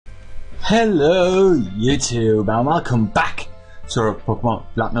Hello YouTube and welcome back to our Pokemon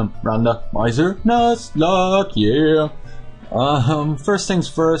Platinum Randomizer Nuzlocke, yeah! First things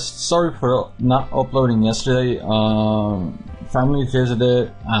first, sorry for not uploading yesterday. Family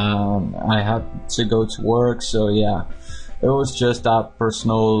visited and I had to go to work, so yeah, it was just that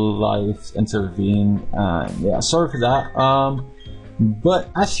personal life intervened, and yeah, sorry for that. But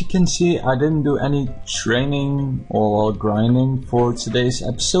as you can see, I didn't do any training or grinding for today's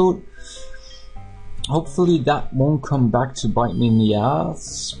episode. Hopefully that won't come back to bite me in the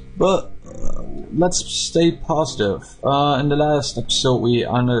ass, but let's stay positive. In the last episode we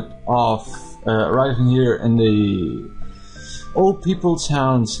ended off arriving here in the old people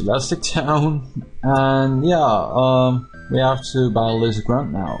town, Galactic town, and yeah, we have to battle this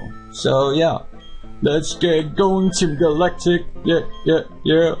grunt now. So yeah, let's get going to Galactic. Yeah.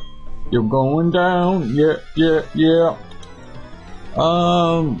 You're going down. Yeah.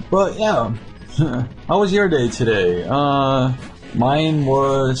 But yeah. How was your day today? Mine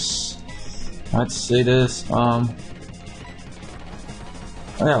was, let's say this, oh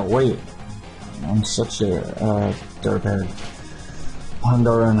yeah, wait, I'm such a dirtbag.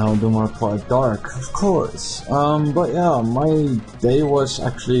 Pandora and I'll do my part dark, of course. But yeah, my day was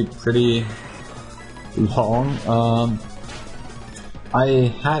actually pretty long.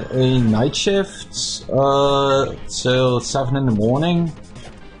 I had a night shift till 7 in the morning.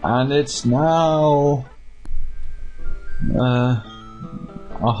 And it's now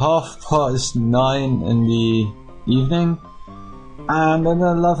 9:30 in the evening, and at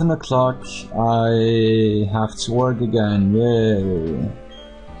 11 o'clock I have to work again. Yay!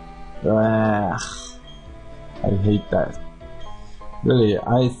 Ugh. I hate that. Really,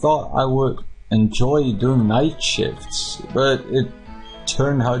 I thought I would enjoy doing night shifts, but it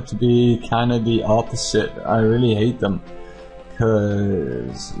turned out to be kind of the opposite. I really hate them.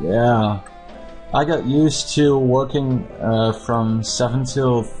 Cause yeah, I got used to working from 7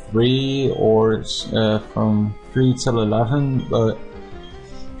 till 3 or from 3 till 11, but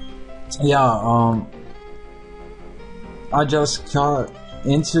yeah, I just got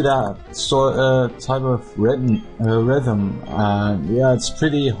into that type of rhythm, and yeah, it's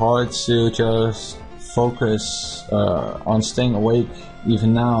pretty hard to just focus on staying awake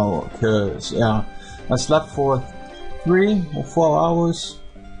even now. Cause yeah, I slept for 3 or 4 hours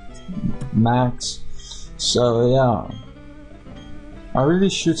max, so yeah, I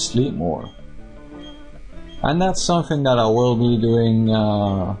really should sleep more, and that's something that I will be doing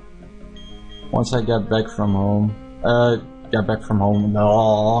once I get back from home. Get back from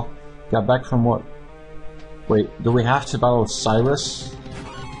what? Wait, do we have to battle Cyrus?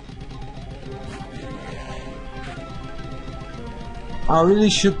 I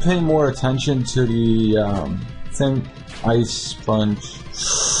really should pay more attention to the ice sponge.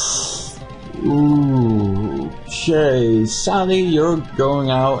 Ooh, okay, Sally, you're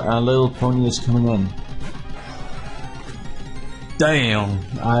going out and Little Pony is coming in. Damn,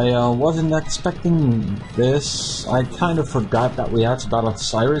 I wasn't expecting this. I kind of forgot that we had to battle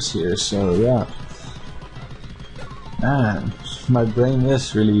Cyrus here, so yeah. Man, my brain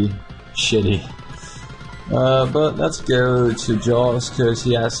is really shitty. But let's go to Jaws, because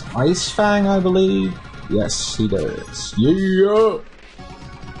he has Ice Fang, I believe. Yes, he does. Yeah.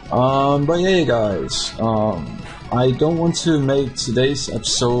 But yeah, guys. I don't want to make today's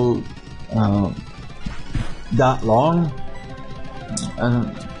episode that long.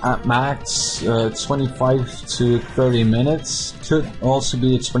 At max, 25 to 30 minutes. Could also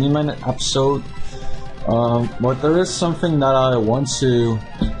be a 20-minute episode. But there is something that I want to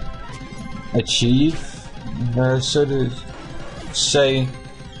achieve, so to say,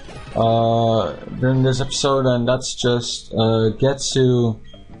 during this episode, and that's just get to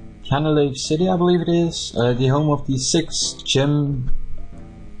Canalave City, I believe it is, the home of the 6th gym.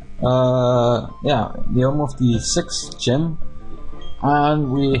 Yeah, the home of the 6th gym,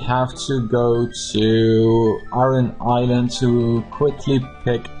 and we have to go to Iron Island to quickly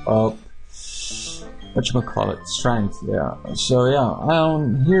pick up whatchamacallit, strength. Yeah. So yeah,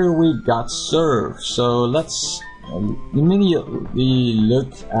 here we got Surf. So let's immediately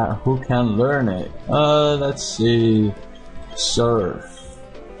look at who can learn it. Let's see, Surf.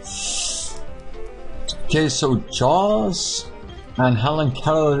 Okay, so Jaws and Helen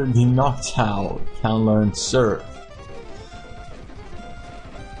Keller the Noctowl can learn Surf.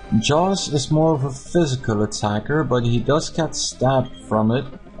 Jaws is more of a physical attacker, but he does get stabbed from it,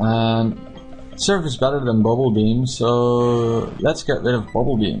 and Surf is better than Bubble Beam, so let's get rid of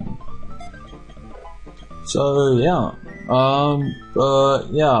Bubble Beam. So yeah, but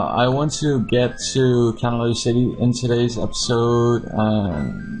yeah, I want to get to Canalave City in today's episode,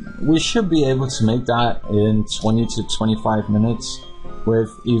 and we should be able to make that in 20 to 25 minutes with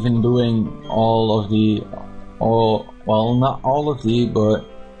even doing all of the, well, not all of the, but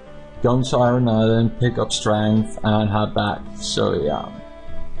going to Iron Island, pick up strength, and head back. So yeah,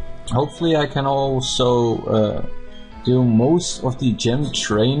 hopefully I can also do most of the gym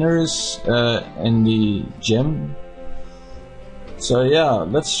trainers in the gym. So yeah,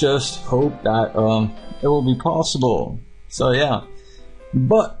 let's just hope that it will be possible. So yeah,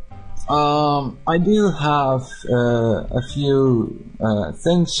 but I do have a few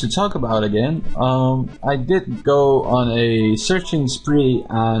things to talk about again. I did go on a searching spree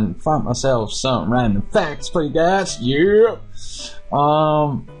and found myself some random facts for you guys. Yeah.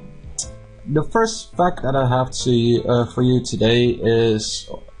 The first fact that I have for you today is,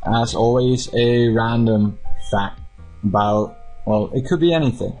 as always, a random fact about, well, it could be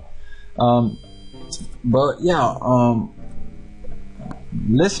anything. But yeah,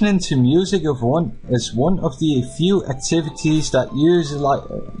 listening to music is one of the few activities that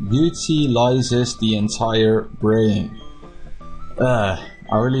utilizes the entire brain. I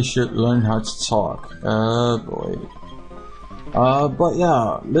really should learn how to talk. Boy. But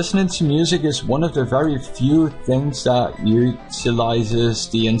yeah, listening to music is one of the very few things that utilizes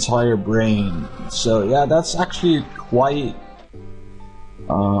the entire brain. So yeah, that's actually quite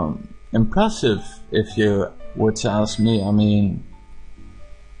impressive, if you were to ask me. I mean,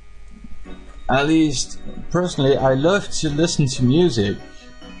 at least personally, I love to listen to music,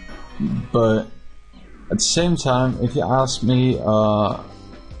 but at the same time, if you ask me,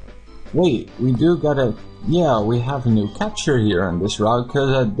 wait, we have a new capture here on this route,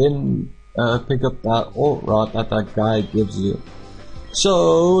 because I didn't pick up that old route that guy gives you.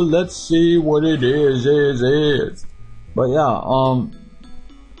 So let's see what it is. But yeah,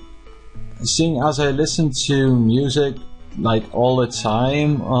 seeing as I listen to music like all the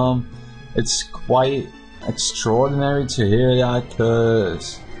time, it's quite extraordinary to hear that,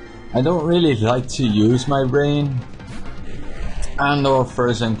 because I don't really like to use my brain. And our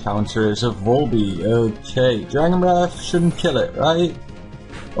first encounter is a Volby. Okay, Dragon Breath shouldn't kill it, right?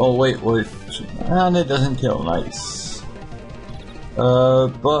 Oh wait, and it doesn't kill, nice.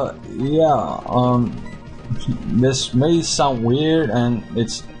 But yeah, this may sound weird, and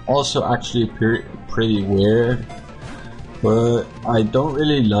it's also actually pretty weird, but I don't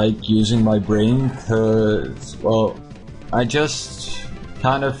really like using my brain, because, well, I just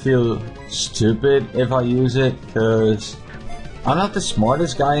kind of feel stupid if I use it, because I'm not the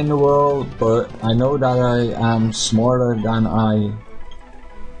smartest guy in the world, but I know that I am smarter than I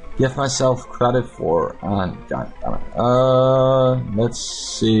give myself credit for. And god damn it. Let's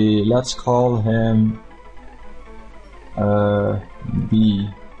see, let's call him B,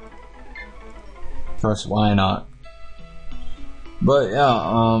 because why not? But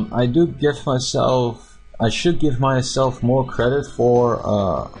yeah, I should give myself more credit for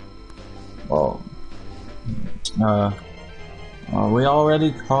we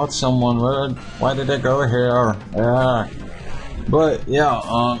already caught someone. Why did they go here? But yeah,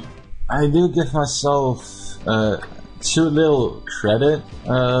 I do give myself too little credit.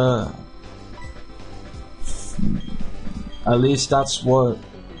 At least that's what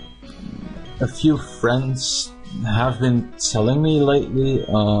a few friends have been telling me lately.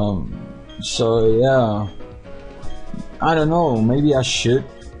 So yeah, I don't know, maybe I should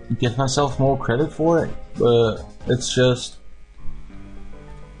give myself more credit for it, but it's just,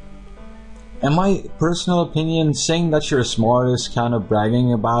 in my personal opinion, saying that you're smart is kind of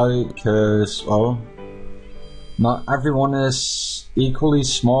bragging about it, because, well, not everyone is equally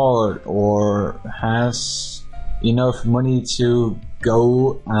smart or has enough money to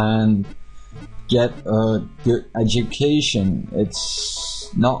go and get a good education. It's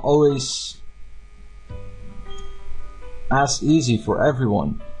not always as easy for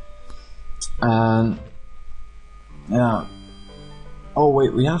everyone. And yeah. Oh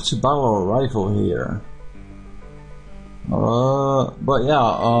wait, we have to battle our rival here. But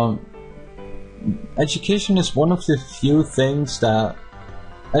yeah, education is one of the few things that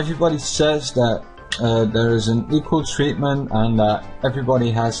everybody says that there is an equal treatment and that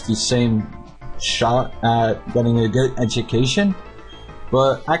everybody has the same shot at getting a good education.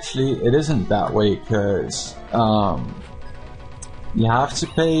 But actually, it isn't that way, because you have to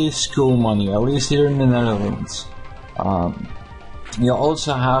pay school money, at least here in the Netherlands. You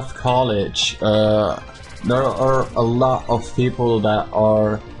also have college. There are a lot of people that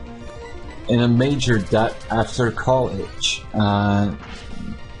are in a major debt after college, and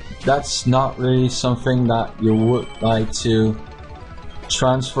that's not really something that you would like to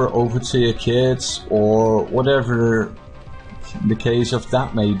transfer over to your kids or whatever the case of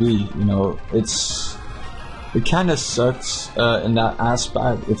that may be, you know, it kind of sucks in that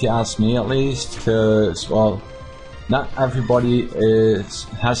aspect, if you ask me at least, because, well, not everybody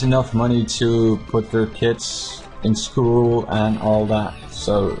has enough money to put their kids in school and all that,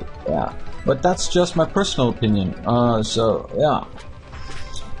 so yeah. But that's just my personal opinion, so yeah.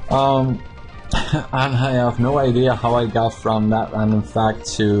 And I have no idea how I got from that random fact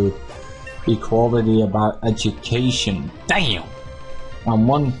to equality about education. Damn! I'm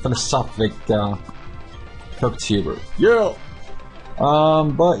one philosophic booktuber. Yeah!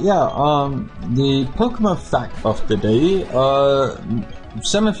 But yeah, the Pokemon fact of the day,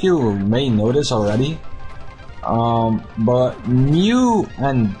 some of you may know this already, but Mew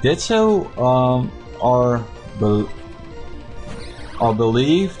and Ditto are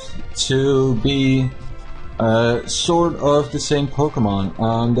believed to be sort of the same Pokemon.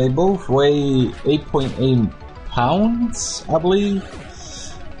 They both weigh 8.8 pounds, I believe,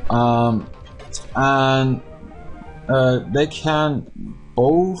 and they can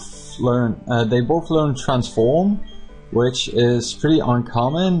both learn. They both learn Transform, which is pretty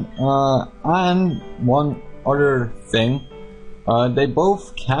uncommon. And one other thing, they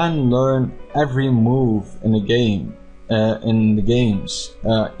both can learn every move in the game. In the games,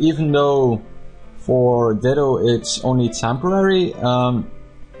 even though for Ditto it's only temporary,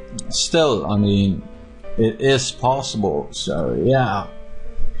 still, I mean, it is possible, so yeah.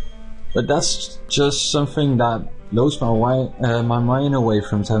 But that's just something that blows my mind away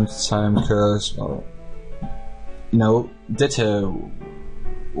from time to time, because, well, you know, Ditto,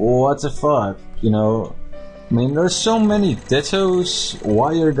 what the fuck, you know, I mean, there's so many Dittos,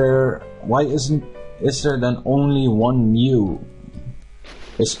 why is there then only one Mew?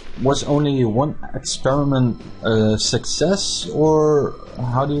 Was only one experiment a success, or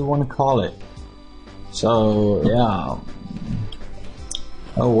how do you want to call it? So yeah.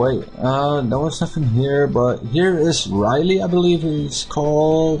 Oh wait, there was nothing here, but here is Riley, I believe he's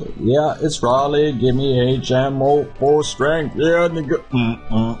called. Yeah, it's Riley. Give me a gem for strength. Yeah, nigga.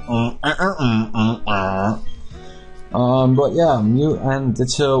 But yeah, Mew and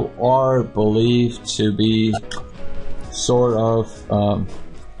Ditto are believed to be sort of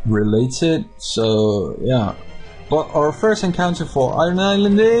related, so yeah. But our first encounter for Iron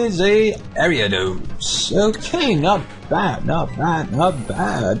Island is a Ariados. Okay, not bad.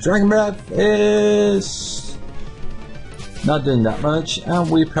 Dragon Breath is not doing that much,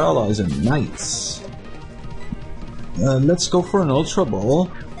 and we paralyze him. Nice. Let's go for an Ultra Ball,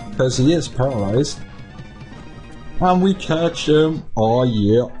 because he is paralyzed. And we catch him. Oh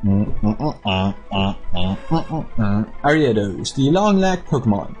yeah. Ariados, the long-legged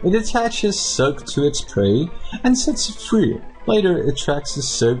Pokemon. It attaches silk to its prey and sets it free. Later, it tracks the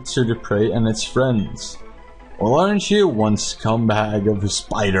silk to the prey and its friends. Well, aren't you one scumbag of a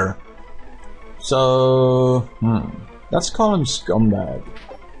spider? So, let's call him scumbag.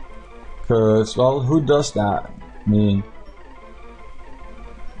 Cause, well, who does that? I mean,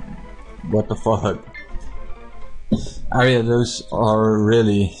 what the fuck? Ariados are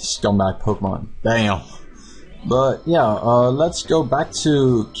really scumbag Pokemon. Damn. But yeah, let's go back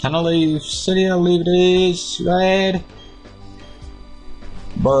to Canalave City, I believe it is, right?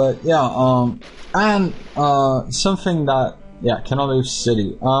 But yeah, and something that, yeah, Canalave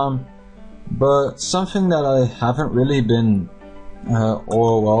City. But something that I haven't really been,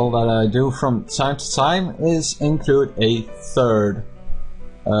 or well, that I do from time to time is include a third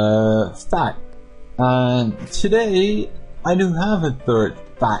fact. And today, I do have a third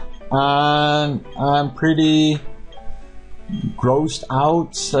fact, and I'm pretty grossed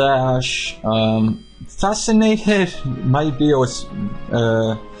out / fascinated. Might be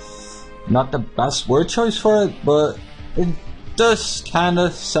not the best word choice for it, but it does kind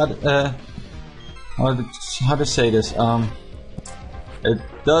of set how to say this. It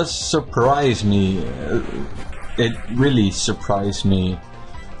does surprise me. It really surprised me.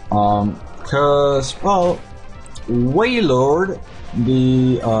 Cause, well, Wailord,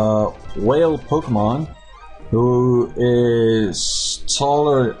 the whale Pokemon, who is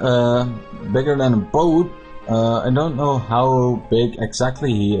taller, bigger than a boat. I don't know how big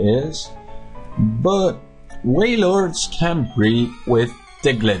exactly he is, but Wailords can breed with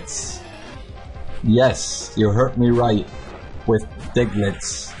Diglets. Yes, you heard me right, with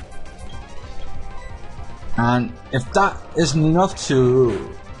Diglets. And if that isn't enough to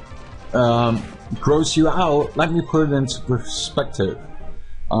gross you out, let me put it into perspective.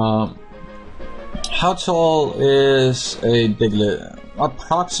 How tall is a Diglett?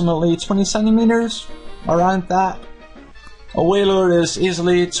 Approximately 20 centimeters, around that. A Wailord is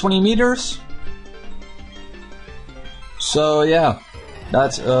easily 20 meters. So yeah,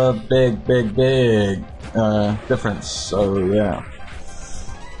 that's a big difference. So yeah,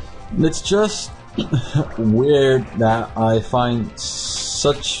 it's just weird that I find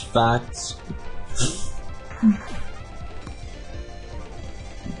such facts.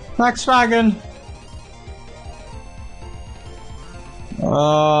 Volkswagen.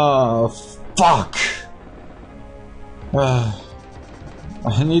 Oh fuck.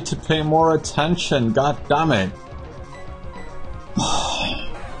 I need to pay more attention, god damn it.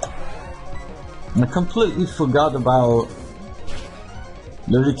 I completely forgot about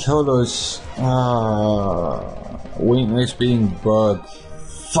Ludicolo's weakness being bugged.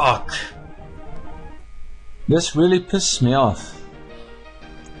 Fuck. This really pissed me off.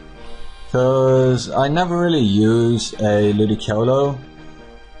 Cause I never really used a Ludicolo.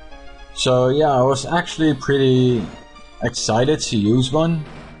 So yeah, I was actually pretty excited to use one.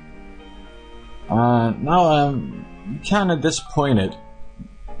 Now I'm kinda disappointed.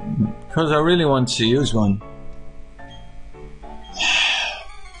 Cause I really want to use one.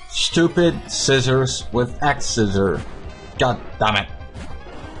 Stupid scissors with X scissor. God damn it.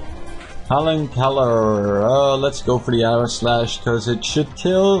 Helen Keller. Let's go for the arrow slash cause it should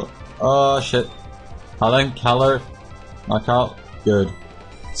kill. Oh shit. Helen Keller. Knockout. Good.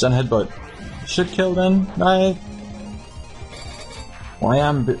 Sun headbutt. Should kill then, right? Why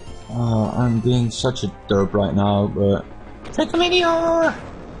I'm being such a derp right now, but take a meteor!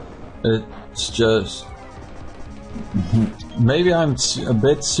 It's just maybe I'm a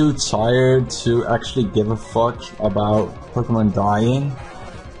bit too tired to actually give a fuck about Pokemon dying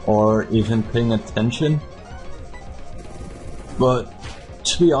or even paying attention. But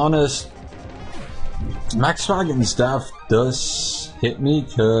to be honest, Max Dragon's death does hit me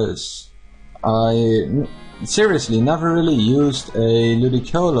because I seriously never really used a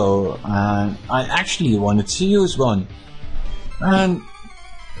Ludicolo and I actually wanted to use one. And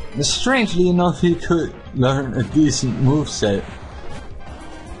strangely enough, he could learn a decent moveset.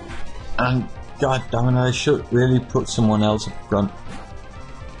 And god damn it, I should really put someone else up front.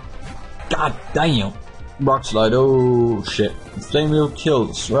 God damn! Rock slide, oh shit. Flame wheel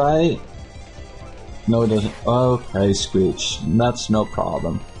kills, right? No, it doesn't. Okay, Screech. That's no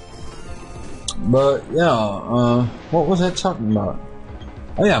problem. But yeah, what was I talking about?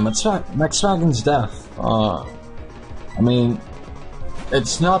 Oh yeah, Max Dragon's death. I mean,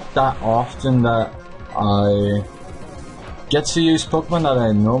 it's not that often that I get to use Pokemon that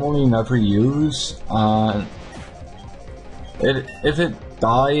I normally never use, and if it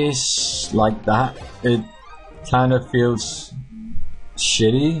dies like that, it kind of feels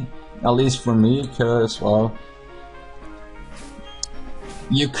shitty, at least for me, because, well,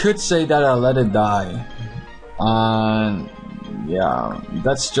 you could say that I let it die, and yeah,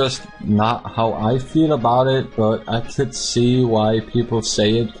 that's just not how I feel about it, but I could see why people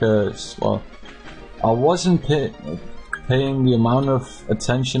say it, because, well, I wasn't paying the amount of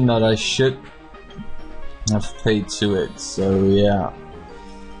attention that I should have paid to it, so yeah.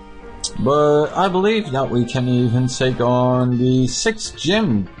 But I believe that we can even take on the 6th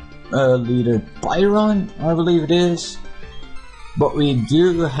gym leader, Byron, I believe it is. But we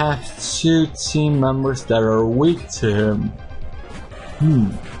do have 2 team members that are weak to him.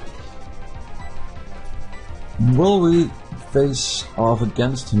 Will we face off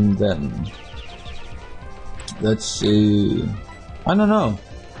against him then? Let's see. I don't know.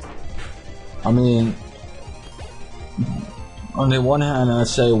 I mean, on the one hand I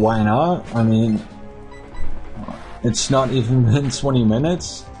say why not? I mean, it's not even been 20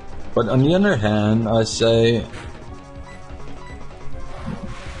 minutes. But on the other hand I say,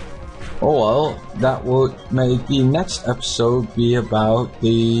 oh well, that would make the next episode be about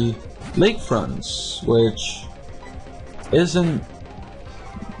the lakefronts, which isn't...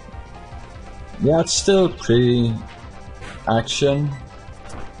 yeah, it's still pretty action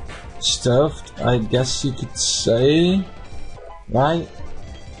stuffed, I guess you could say, right?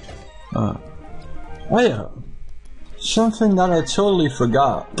 Oh yeah, something that I totally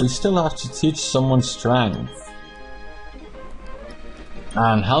forgot. We still have to teach someone strength.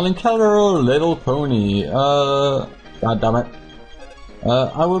 And Helen Keller or Little Pony, god damn it.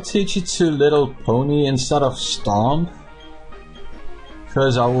 I will teach you to Little Pony instead of Stomp,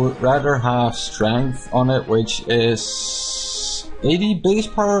 because I would rather have strength on it, which is 80 base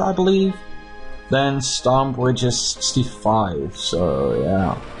power I believe, than Stomp, which is 65, so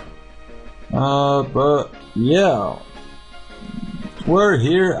yeah. But yeah, we're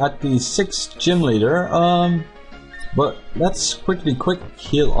here at the 6th gym leader, but let's quick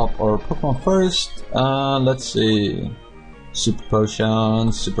heal up our Pokemon first. Let's see. Super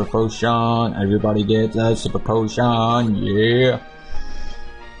potion, super potion, everybody gets a super potion, yeah.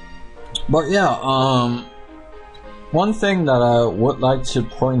 But yeah, one thing that I would like to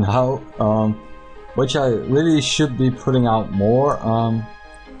point out, which I really should be putting out more,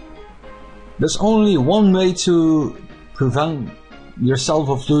 there's only one way to prevent yourself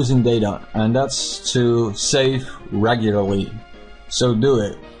of losing data, and that's to save regularly. So do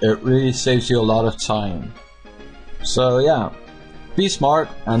it. It really saves you a lot of time. So yeah, be smart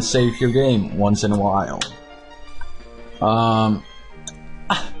and save your game once in a while.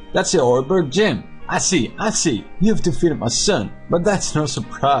 That's the Orbert Jim. I see. You've defeated my son, but that's no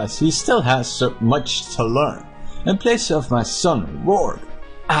surprise. He still has so much to learn. In place of my son, Rourke,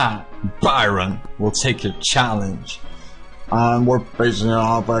 Byron will take your challenge. And we're facing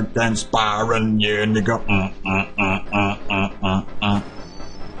off against Byron, yeah, nigga.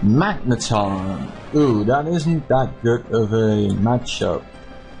 Magneton. Ooh, that isn't that good of a matchup.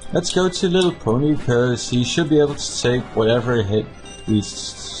 Let's go to Little Pony, because he should be able to take whatever hit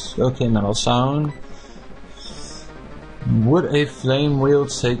he's... Okay, Metal Sound. Would a Flame Wheel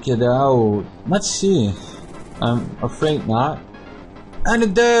take it out? Let's see. I'm afraid not. And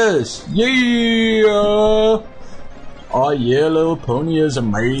it does! Yeah! Oh yeah, Little Pony is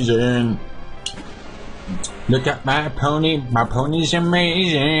amazing. Look at my pony's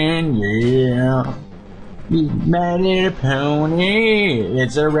amazing, yeah. My little pony,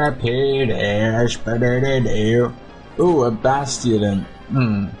 it's a Rapidash, ba-da-da-da. Ooh, a Bastion.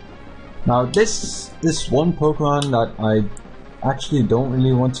 Now this one Pokemon that I actually don't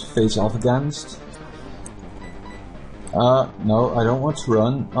really want to face off against. No, I don't want to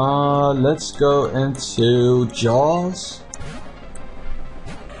run. Let's go into Jaws.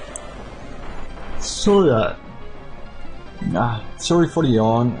 So yeah. Sorry for the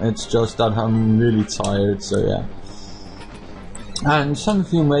yawn, it's just that I'm really tired, so yeah. And some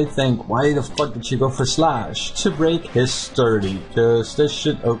of you may think, why the fuck did you go for Slash? To break his sturdy, because this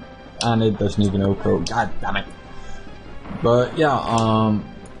should... Oh, and it doesn't even OHKO, god damn it. But yeah,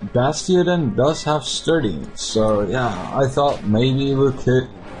 Bastion does have sturdy, so yeah, I thought maybe we could...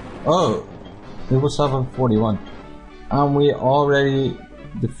 Oh, it was level 41. And we already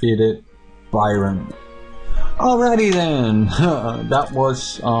defeated Byron. Alrighty then, that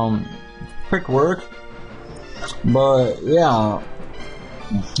was quick work, but yeah,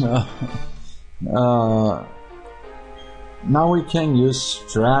 now we can use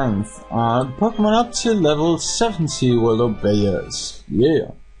strength. Pokemon up to level 70 will obey us,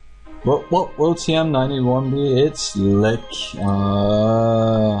 yeah. But what will TM91 be? It's Lick.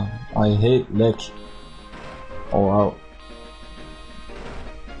 I hate Lick. Oh wow.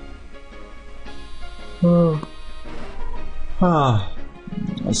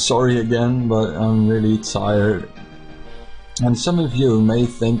 Sorry again, but I'm really tired. And some of you may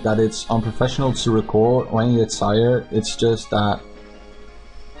think that it's unprofessional to record when you get tired. It's just that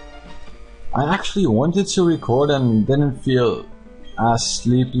I actually wanted to record and didn't feel as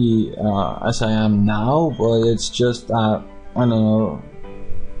sleepy as I am now, but it's just that, I don't know,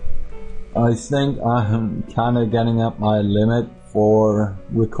 I think I'm kinda getting at my limit for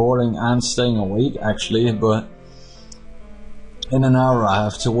recording and staying awake actually, but in an hour I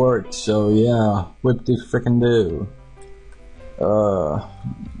have to work, so yeah, whip the frickin' do.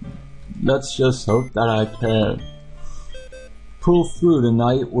 Let's just hope that I can pull through the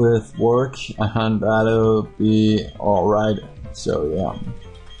night with work and that'll be alright, so yeah.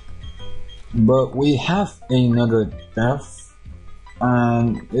 But we have another death,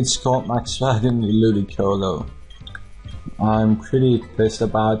 and it's called Maxwagon Ludicolo. I'm pretty pissed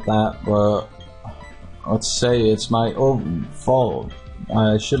about that, but let's say it's my own fault.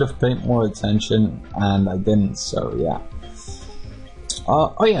 I should have paid more attention and I didn't, so yeah.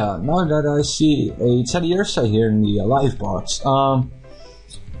 Oh yeah, now that I see a Teddy Ursa here in the live box,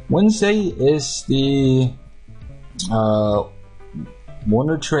 Wednesday is the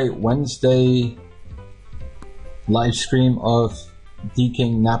Wonder Trait Wednesday live stream of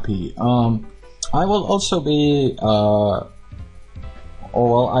DK Nappy. I will also be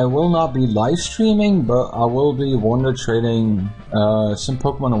well, I will not be live streaming, but I will be Wonder Trading some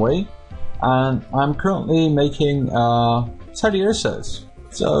Pokemon away, and I'm currently making Teddy Ursas.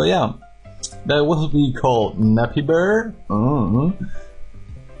 So yeah, that will be called Nappy Bear.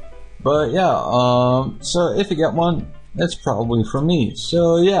 But yeah, so if you get one, it's probably from me.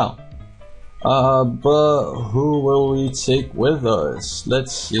 So yeah, but who will we take with us?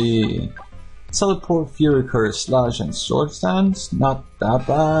 Let's see. Teleport, Fury Curse, Slash, and Sword Stance, not that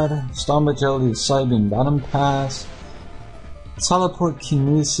bad. Stomach Jelly, Psybeam, Venom Pass. Teleport,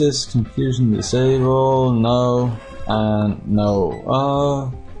 Kinesis, Confusion, Disable, no. And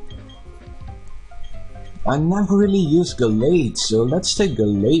no, I never really used Galate, so let's take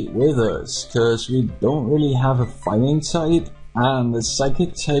Galate with us, because we don't really have a fighting type, and the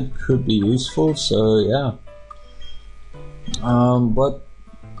psychic type could be useful, so yeah. But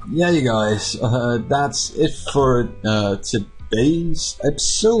yeah, you guys, that's it for today's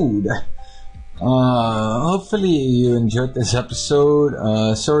episode. Hopefully you enjoyed this episode.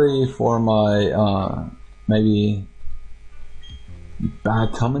 Sorry for my maybe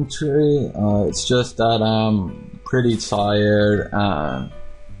bad commentary. It's just that I'm pretty tired, and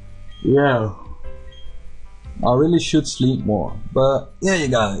yeah, I really should sleep more. But yeah, you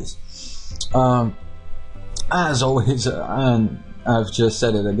guys, as always, and I've just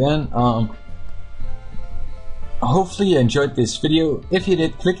said it again, hopefully you enjoyed this video. If you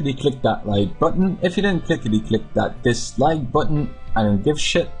did, click that like button. If you didn't, click that dislike button. I don't give a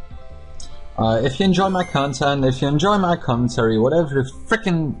shit. If you enjoy my content, if you enjoy my commentary, whatever the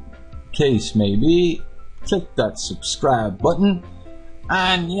frickin' case may be, click that subscribe button.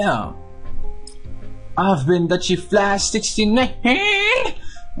 And yeah, I've been DutchyFlash69,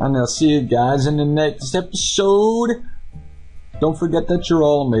 and I'll see you guys in the next episode. Don't forget that you're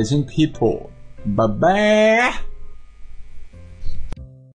all amazing people. Bye bye.